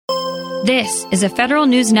This is a Federal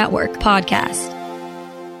News Network podcast.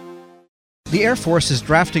 The Air Force is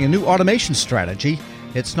drafting a new automation strategy.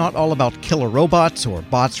 It's not all about killer robots or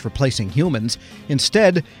bots replacing humans.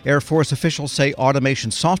 Instead, Air Force officials say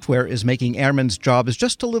automation software is making airmen's jobs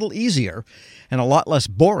just a little easier and a lot less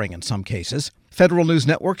boring in some cases. Federal News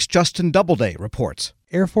Network's Justin Doubleday reports.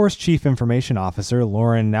 Air Force Chief Information Officer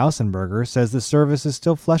Lauren Knausenberger says the service is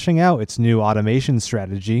still fleshing out its new automation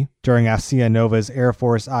strategy. During AFCEA Nova's Air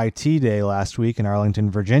Force IT Day last week in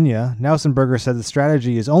Arlington, Virginia, Knausenberger said the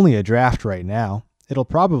strategy is only a draft right now. It'll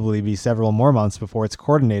probably be several more months before it's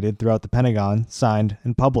coordinated throughout the Pentagon, signed,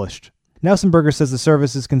 and published. Knausenberger says the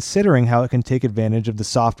service is considering how it can take advantage of the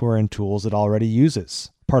software and tools it already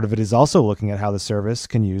uses. Part of it is also looking at how the service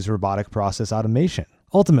can use robotic process automation.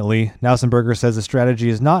 Ultimately, Knausenberger says the strategy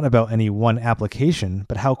is not about any one application,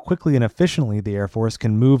 but how quickly and efficiently the Air Force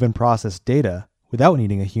can move and process data without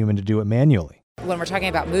needing a human to do it manually. When we're talking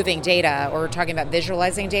about moving data or we're talking about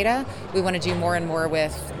visualizing data, we want to do more and more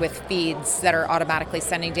with feeds that are automatically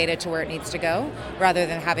sending data to where it needs to go, rather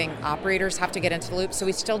than having operators have to get into the loop. So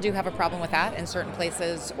we still do have a problem with that in certain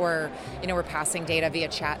places, or we're passing data via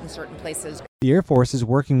chat in certain places. The Air Force is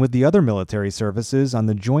working with the other military services on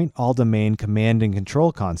the Joint All-Domain Command and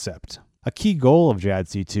Control concept. A key goal of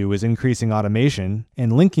JADC2 is increasing automation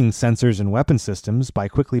and linking sensors and weapon systems by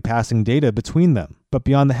quickly passing data between them. But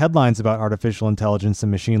beyond the headlines about artificial intelligence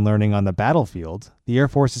and machine learning on the battlefield, the Air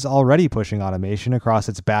Force is already pushing automation across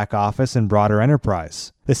its back office and broader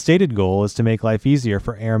enterprise. The stated goal is to make life easier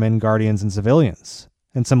for airmen, guardians, and civilians.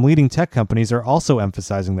 And some leading tech companies are also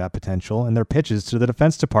emphasizing that potential in their pitches to the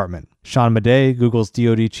Defense Department. Sean Madej, Google's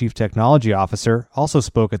DoD Chief Technology Officer, also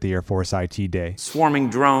spoke at the Air Force IT Day. Swarming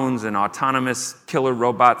drones and autonomous killer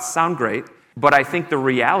robots sound great, but I think the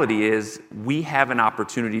reality is we have an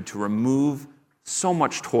opportunity to remove so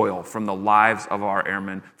much toil from the lives of our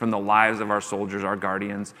airmen, from the lives of our soldiers, our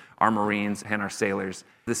guardians, our Marines, and our sailors.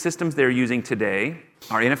 The systems they're using today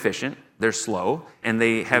are inefficient, they're slow, and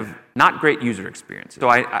they have not great user experience. So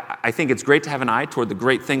I think it's great to have an eye toward the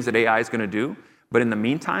great things that AI is going to do, but in the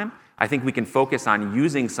meantime, I think we can focus on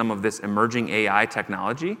using some of this emerging AI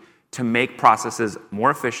technology to make processes more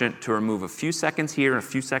efficient, to remove a few seconds here and a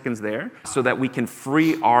few seconds there, so that we can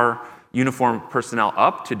free our uniformed personnel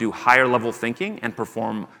up to do higher level thinking and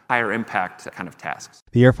perform higher impact kind of tasks.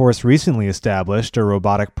 The Air Force recently established a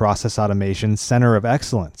Robotic Process Automation Center of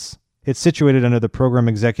Excellence. It's situated under the Program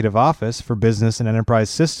Executive Office for Business and Enterprise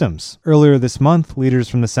Systems. Earlier this month, leaders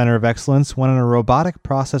from the Center of Excellence went on a Robotic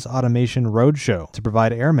Process Automation Roadshow to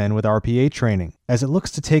provide airmen with RPA training. As it looks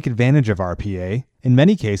to take advantage of RPA, in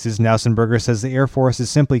many cases, Knausenberger says the Air Force is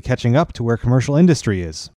simply catching up to where commercial industry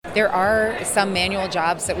is. There are some manual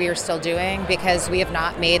jobs that we are still doing because we have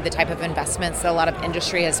not made the type of investments that a lot of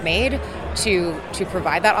industry has made to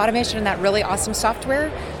provide that automation and that really awesome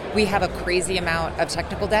software. We have a crazy amount of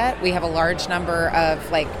technical debt. We have a large number of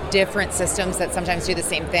different systems that sometimes do the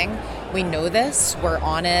same thing. We know this, we're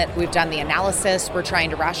on it, we've done the analysis, we're trying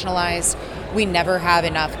to rationalize. We never have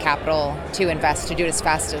enough capital to invest to do it as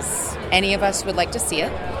fast as any of us would like to see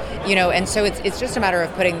it. And so it's just a matter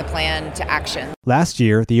of putting the plan to action. Last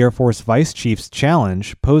year, the Air Force Vice Chief's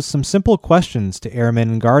Challenge posed some simple questions to airmen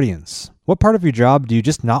and guardians. What part of your job do you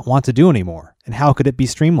just not want to do anymore? And how could it be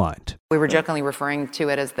streamlined? We were jokingly referring to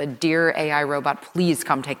it as the Dear AI Robot, please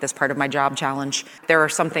come take this part of my job challenge. There are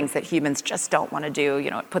some things that humans just don't want to do.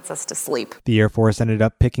 It puts us to sleep. The Air Force ended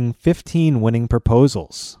up picking 15 winning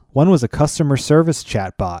proposals. One was a customer service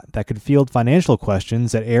chatbot that could field financial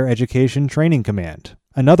questions at Air Education Training Command.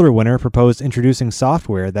 Another winner proposed introducing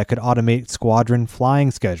software that could automate squadron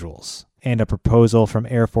flying schedules. And a proposal from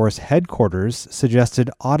Air Force Headquarters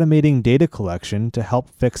suggested automating data collection to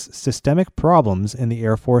help fix systemic problems in the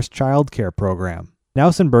Air Force Child Care program.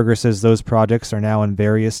 Knausenberger says those projects are now in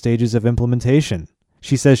various stages of implementation.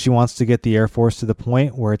 She says she wants to get the Air Force to the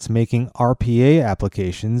point where it's making RPA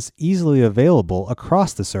applications easily available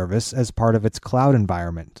across the service as part of its cloud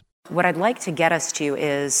environment. What I'd like to get us to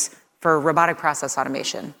is for robotic process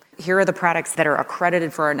automation. Here are the products that are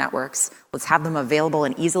accredited for our networks. Let's have them available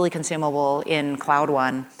and easily consumable in Cloud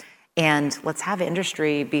One. And let's have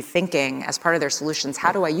industry be thinking as part of their solutions,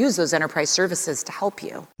 how do I use those enterprise services to help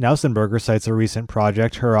you? Knausenberger cites a recent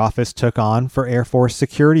project her office took on for Air Force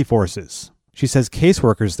security forces. She says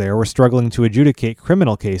caseworkers there were struggling to adjudicate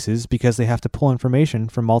criminal cases because they have to pull information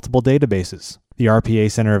from multiple databases. The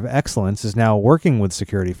RPA Center of Excellence is now working with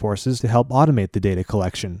security forces to help automate the data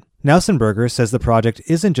collection. Knausenberger says the project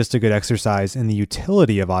isn't just a good exercise in the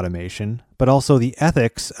utility of automation, but also the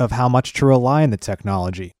ethics of how much to rely on the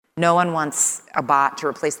technology. No one wants a bot to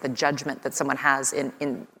replace the judgment that someone has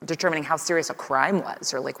in determining how serious a crime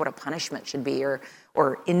was, or like what a punishment should be,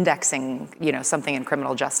 or indexing, something in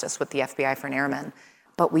criminal justice with the FBI for an airman.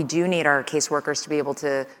 But we do need our caseworkers to be able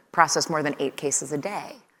to process more than 8 cases a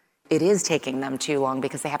day. It is taking them too long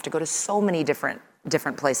because they have to go to so many different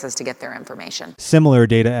places to get their information. Similar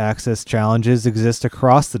data access challenges exist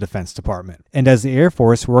across the Defense Department. And as the Air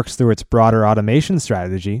Force works through its broader automation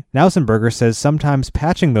strategy, Nausenberger says sometimes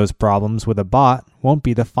patching those problems with a bot won't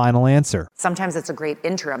be the final answer. Sometimes it's a great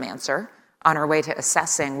interim answer on our way to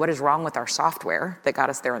assessing what is wrong with our software that got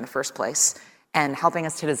us there in the first place, and helping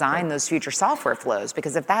us to design those future software flows.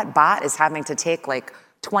 Because if that bot is having to take like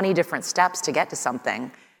 20 different steps to get to something,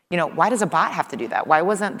 why does a bot have to do that? Why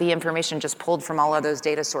wasn't the information just pulled from all of those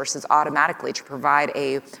data sources automatically to provide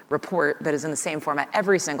a report that is in the same format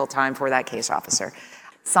every single time for that case officer?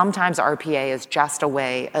 Sometimes RPA is just a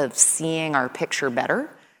way of seeing our picture better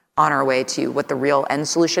on our way to what the real end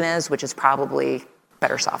solution is, which is probably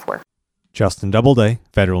better software. Justin Doubleday,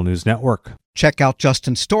 Federal News Network. Check out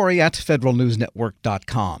Justin's story at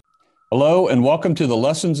federalnewsnetwork.com. Hello, and welcome to the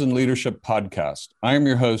Lessons in Leadership podcast. I am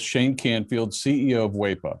your host, Shane Canfield, CEO of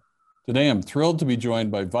WEPA. Today, I'm thrilled to be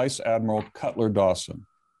joined by Vice Admiral Cutler Dawson.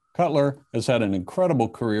 Cutler has had an incredible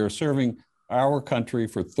career serving our country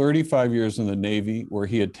for 35 years in the Navy, where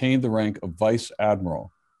he attained the rank of Vice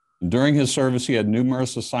Admiral. And during his service, he had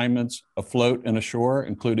numerous assignments afloat and ashore,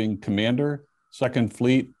 including Commander, 2nd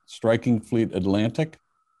Fleet, Striking Fleet Atlantic,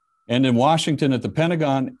 and in Washington at the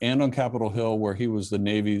Pentagon and on Capitol Hill, where he was the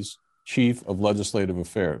Navy's Chief of Legislative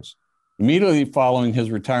Affairs. Immediately following his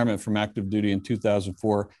retirement from active duty in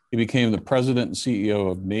 2004, he became the president and CEO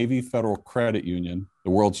of Navy Federal Credit Union, the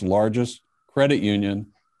world's largest credit union,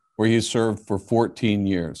 where he served for 14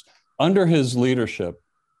 years. Under his leadership,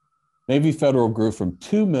 Navy Federal grew from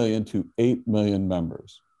 2 million to 8 million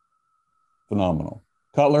members. Phenomenal.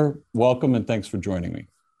 Cutler, welcome and thanks for joining me.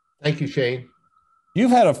 Thank you, Shane.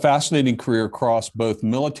 You've had a fascinating career across both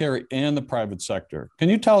military and the private sector. Can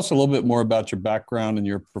you tell us a little bit more about your background and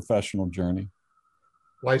your professional journey?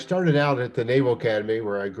 Well, I started out at the Naval Academy,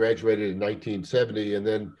 where I graduated in 1970, and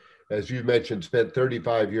then, as you mentioned, spent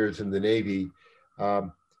 35 years in the Navy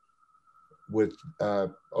with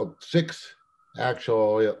 6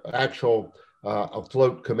 actual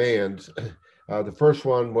afloat commands. The first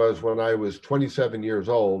one was when I was 27 years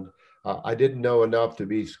old. I didn't know enough to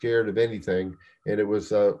be scared of anything, and it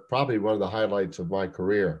was probably one of the highlights of my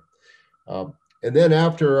career. And then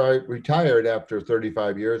after I retired, after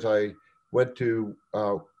 35 years, I went to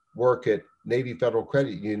work at Navy Federal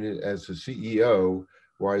Credit Union as the CEO,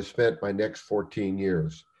 where I spent my next 14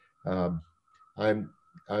 years. I'm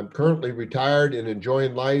currently retired and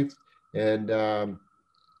enjoying life, and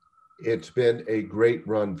it's been a great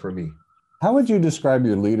run for me. How would you describe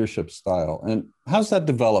your leadership style, and how's that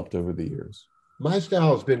developed over the years? My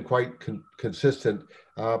style has been quite consistent.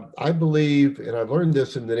 I believe, and I've learned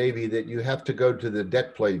this in the Navy, that you have to go to the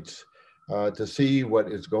deck plates to see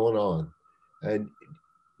what is going on. And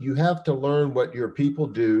you have to learn what your people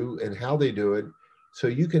do and how they do it, so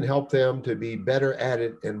you can help them to be better at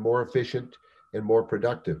it and more efficient and more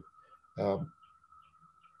productive.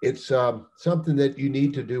 It's something that you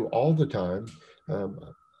need to do all the time.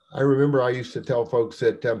 I remember I used to tell folks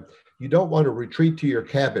that you don't want to retreat to your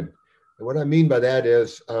cabin. And what I mean by that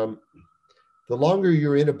is the longer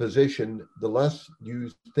you're in a position, the less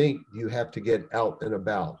you think you have to get out and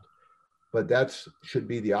about. But that should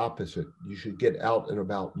be the opposite. You should get out and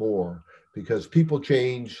about more, because people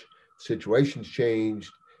change, situations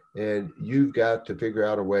change, and you've got to figure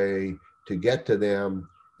out a way to get to them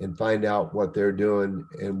and find out what they're doing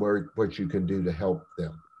and what you can do to help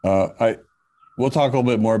them. We'll talk a little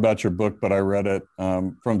bit more about your book, but I read it,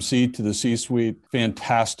 From Sea to the C-Suite.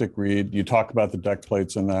 Fantastic read. You talk about the deck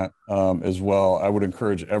plates in that as well. I would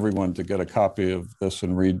encourage everyone to get a copy of this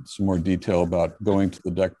and read some more detail about going to the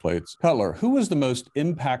deck plates. Cutler, who was the most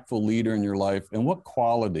impactful leader in your life, and what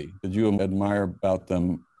quality did you admire about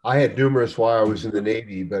them? I had numerous while I was in the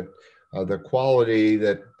Navy, but the quality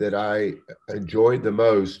that I enjoyed the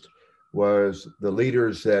most was the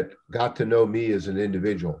leaders that got to know me as an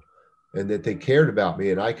individual, and that they cared about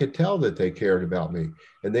me, and I could tell that they cared about me.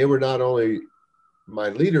 And they were not only my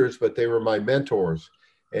leaders, but they were my mentors.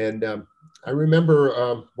 And I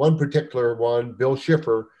remember one particular one, Bill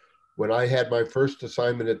Schiffer, when I had my first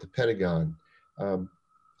assignment at the Pentagon.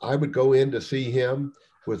 I would go in to see him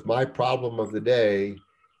with my problem of the day,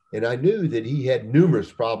 and I knew that he had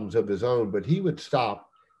numerous problems of his own, but he would stop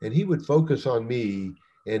and he would focus on me,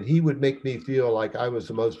 and he would make me feel like I was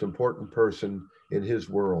the most important person in his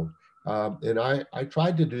world. And I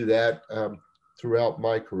tried to do that throughout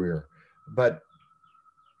my career. But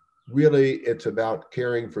really, it's about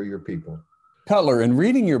caring for your people. Cutler, in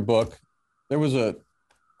reading your book, there was a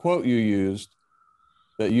quote you used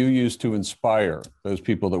to inspire those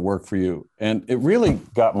people that work for you. And it really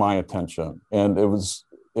got my attention. And it was,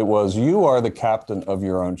 you are the captain of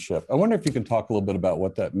your own ship. I wonder if you can talk a little bit about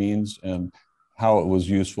what that means and how it was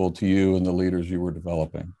useful to you and the leaders you were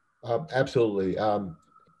developing. Absolutely.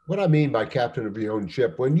 What I mean by captain of your own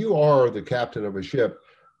ship, when you are the captain of a ship,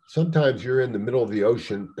 sometimes you're in the middle of the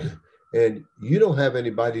ocean and you don't have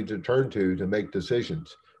anybody to turn to make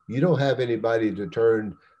decisions. You don't have anybody to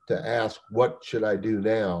turn to ask, what should I do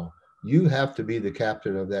now? You have to be the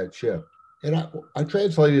captain of that ship. And I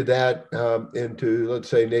translated that into, let's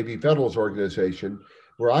say, Navy Federal's organization,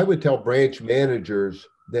 where I would tell branch managers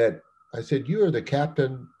that I said, you are the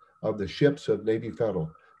captain of the ships of Navy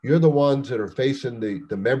Federal. You're the ones that are facing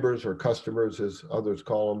the members or customers, as others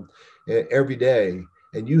call them, every day.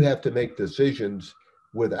 And you have to make decisions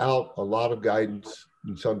without a lot of guidance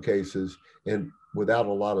in some cases and without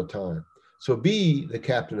a lot of time. So be the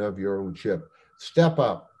captain of your own ship. Step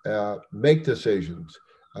up, make decisions,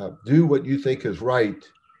 do what you think is right,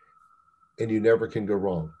 and you never can go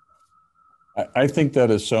wrong. I think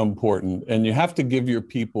that is so important. And you have to give your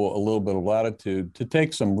people a little bit of latitude to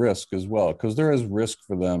take some risk as well, because there is risk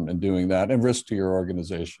for them in doing that and risk to your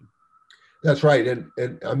organization. That's right.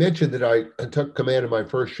 And I mentioned that I took command of my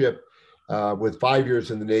first ship with 5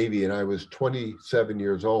 years in the Navy, and I was 27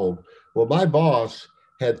 years old. Well, my boss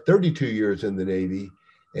had 32 years in the Navy,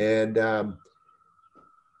 and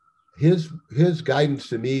his guidance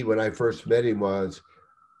to me when I first met him was,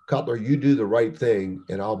 Cutler, you do the right thing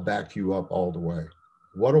and I'll back you up all the way.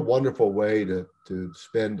 What a wonderful way to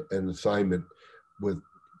spend an assignment with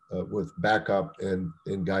backup and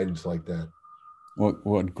guidance like that.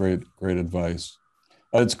 What great advice.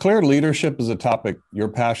 It's clear leadership is a topic you're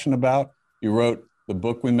passionate about. You wrote the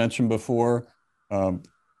book we mentioned before,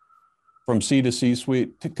 From C to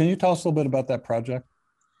C-Suite. Can you tell us a little bit about that project?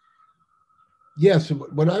 Yes.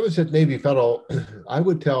 When I was at Navy Federal, I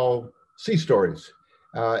would tell sea stories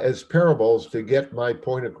as parables to get my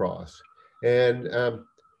point across. And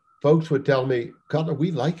folks would tell me, Cutler,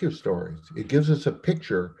 we like your stories. It gives us a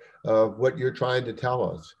picture of what you're trying to tell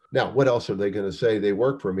us. Now, what else are they going to say? They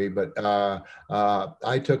work for me, but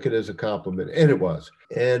I took it as a compliment, and it was.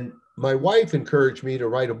 And my wife encouraged me to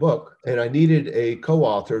write a book, and I needed a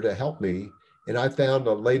co-author to help me. And I found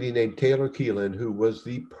a lady named Taylor Keelan, who was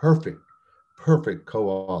the perfect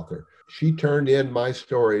co-author. She turned in my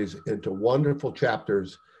stories into wonderful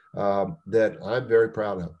chapters that I'm very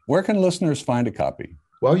proud of. Where can listeners find a copy?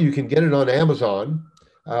 Well, you can get it on Amazon,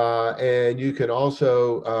 and you can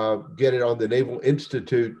also get it on the Naval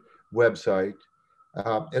Institute website.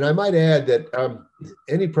 And I might add that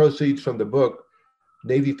any proceeds from the book,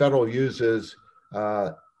 Navy Federal uses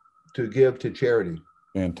to give to charity.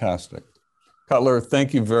 Fantastic. Cutler,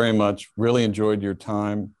 thank you very much. Really enjoyed your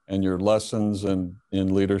time and your lessons in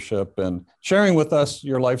leadership and sharing with us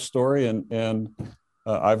your life story. And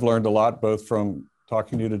I've learned a lot, both from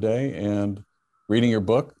talking to you today and reading your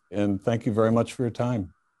book. And thank you very much for your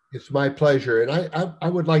time. It's my pleasure. And I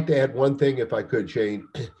would like to add one thing, if I could, Shane.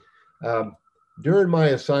 During my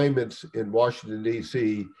assignments in Washington,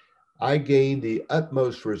 D.C., I gained the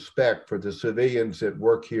utmost respect for the civilians that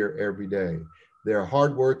work here every day. They're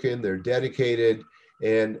hardworking, they're dedicated,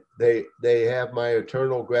 and they have my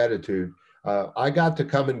eternal gratitude. I got to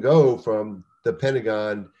come and go from the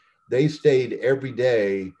Pentagon. They stayed every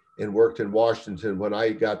day and worked in Washington when I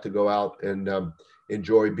got to go out and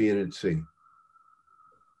enjoy being at sea.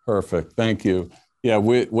 Perfect. Thank you. Yeah,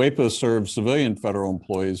 WEPA serves civilian federal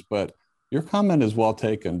employees, but your comment is well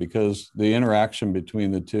taken because the interaction between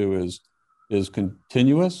the two is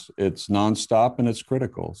continuous, it's nonstop, and it's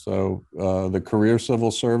critical. So the career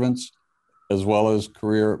civil servants, as well as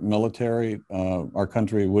career military, our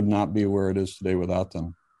country would not be where it is today without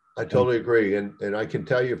them. I totally agree. And I can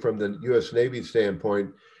tell you from the U.S. Navy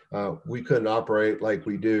standpoint, we couldn't operate like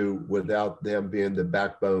we do without them being the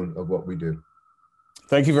backbone of what we do.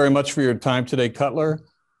 Thank you very much for your time today, Cutler.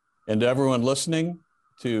 And to everyone listening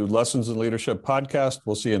to Lessons in Leadership podcast,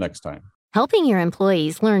 we'll see you next time. Helping your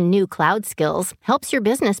employees learn new cloud skills helps your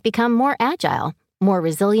business become more agile, more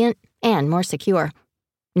resilient, and more secure.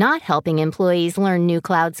 Not helping employees learn new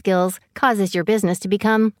cloud skills causes your business to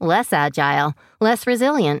become less agile, less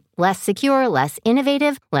resilient, less secure, less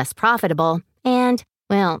innovative, less profitable, and,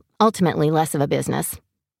 well, ultimately less of a business.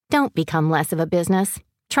 Don't become less of a business.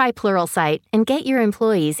 Try Pluralsight and get your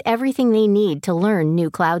employees everything they need to learn new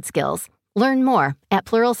cloud skills. Learn more at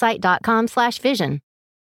pluralsight.com/vision.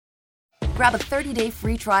 Grab a 30-day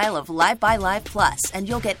free trial of Live by Live Plus, and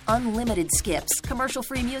you'll get unlimited skips,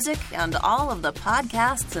 commercial-free music, and all of the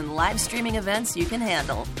podcasts and live streaming events you can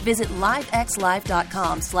handle. Visit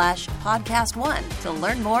livexlive.com/podcast1 to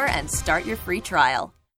learn more and start your free trial.